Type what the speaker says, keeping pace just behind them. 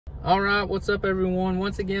All right, what's up everyone?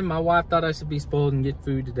 Once again, my wife thought I should be spoiled and get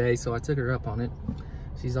food today, so I took her up on it.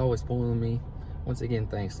 She's always spoiling me. Once again,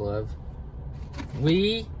 thanks, love.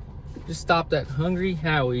 We just stopped at Hungry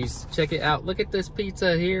Howie's. Check it out. Look at this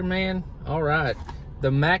pizza here, man. All right,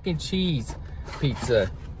 the mac and cheese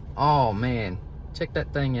pizza. Oh man, check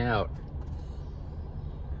that thing out.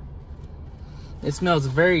 It smells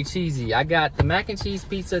very cheesy. I got the mac and cheese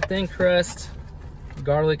pizza, thin crust,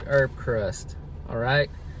 garlic herb crust. All right.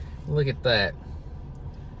 Look at that.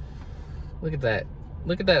 Look at that.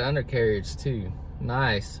 Look at that undercarriage too.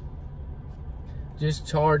 Nice. Just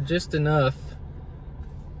charred just enough.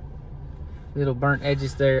 Little burnt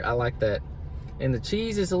edges there. I like that. And the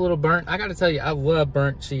cheese is a little burnt. I gotta tell you, I love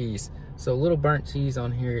burnt cheese. So a little burnt cheese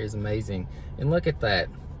on here is amazing. And look at that.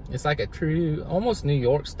 It's like a true, almost New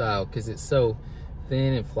York style because it's so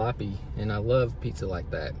thin and floppy. And I love pizza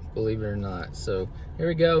like that, believe it or not. So here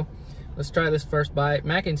we go. Let's try this first bite.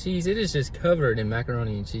 Mac and cheese, it is just covered in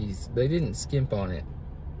macaroni and cheese. They didn't skimp on it.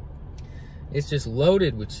 It's just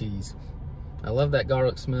loaded with cheese. I love that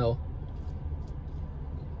garlic smell.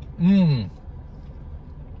 Mmm.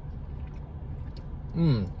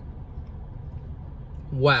 Mmm.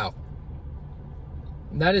 Wow.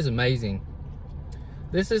 That is amazing.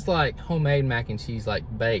 This is like homemade mac and cheese, like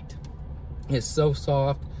baked. It's so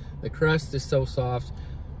soft. The crust is so soft.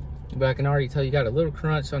 But I can already tell you got a little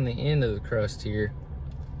crunch on the end of the crust here.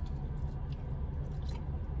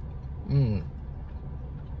 Mmm.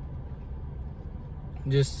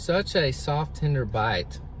 Just such a soft, tender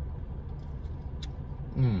bite.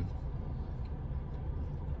 Mmm.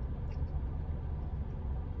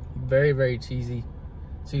 Very, very cheesy.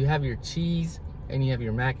 So you have your cheese and you have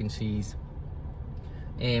your mac and cheese.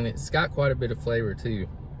 And it's got quite a bit of flavor too.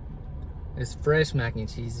 It's fresh mac and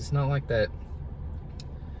cheese. It's not like that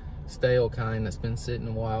stale kind that's been sitting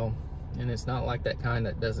a while, and it's not like that kind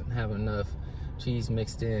that doesn't have enough cheese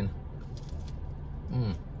mixed in.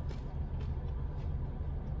 Mmm.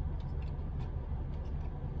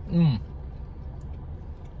 Mmm.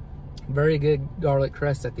 Very good garlic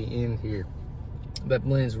crust at the end here. That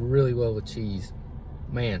blends really well with cheese.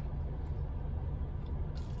 Man.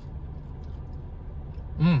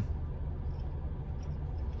 Mmm.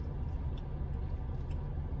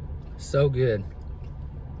 So good.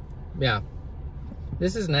 Yeah,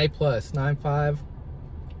 this is an A+, 9.5.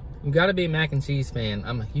 You gotta be a mac and cheese fan.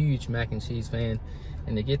 I'm a huge mac and cheese fan.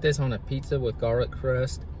 And to get this on a pizza with garlic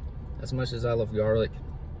crust, as much as I love garlic,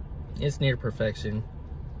 it's near perfection.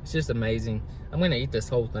 It's just amazing. I'm gonna eat this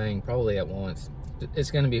whole thing probably at once. It's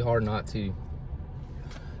gonna be hard not to.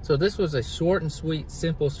 So this was a short and sweet,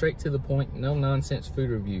 simple, straight to the point, no nonsense food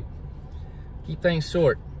review. Keep things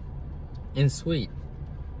short and sweet.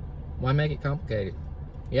 Why make it complicated?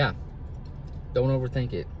 Yeah, don't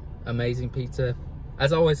overthink it. Amazing pizza.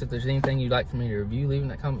 As always, if there's anything you'd like for me to review, leave in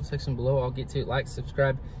that comment section below. I'll get to it. Like,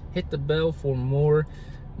 subscribe, hit the bell for more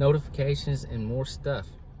notifications and more stuff.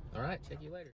 All right, check you later.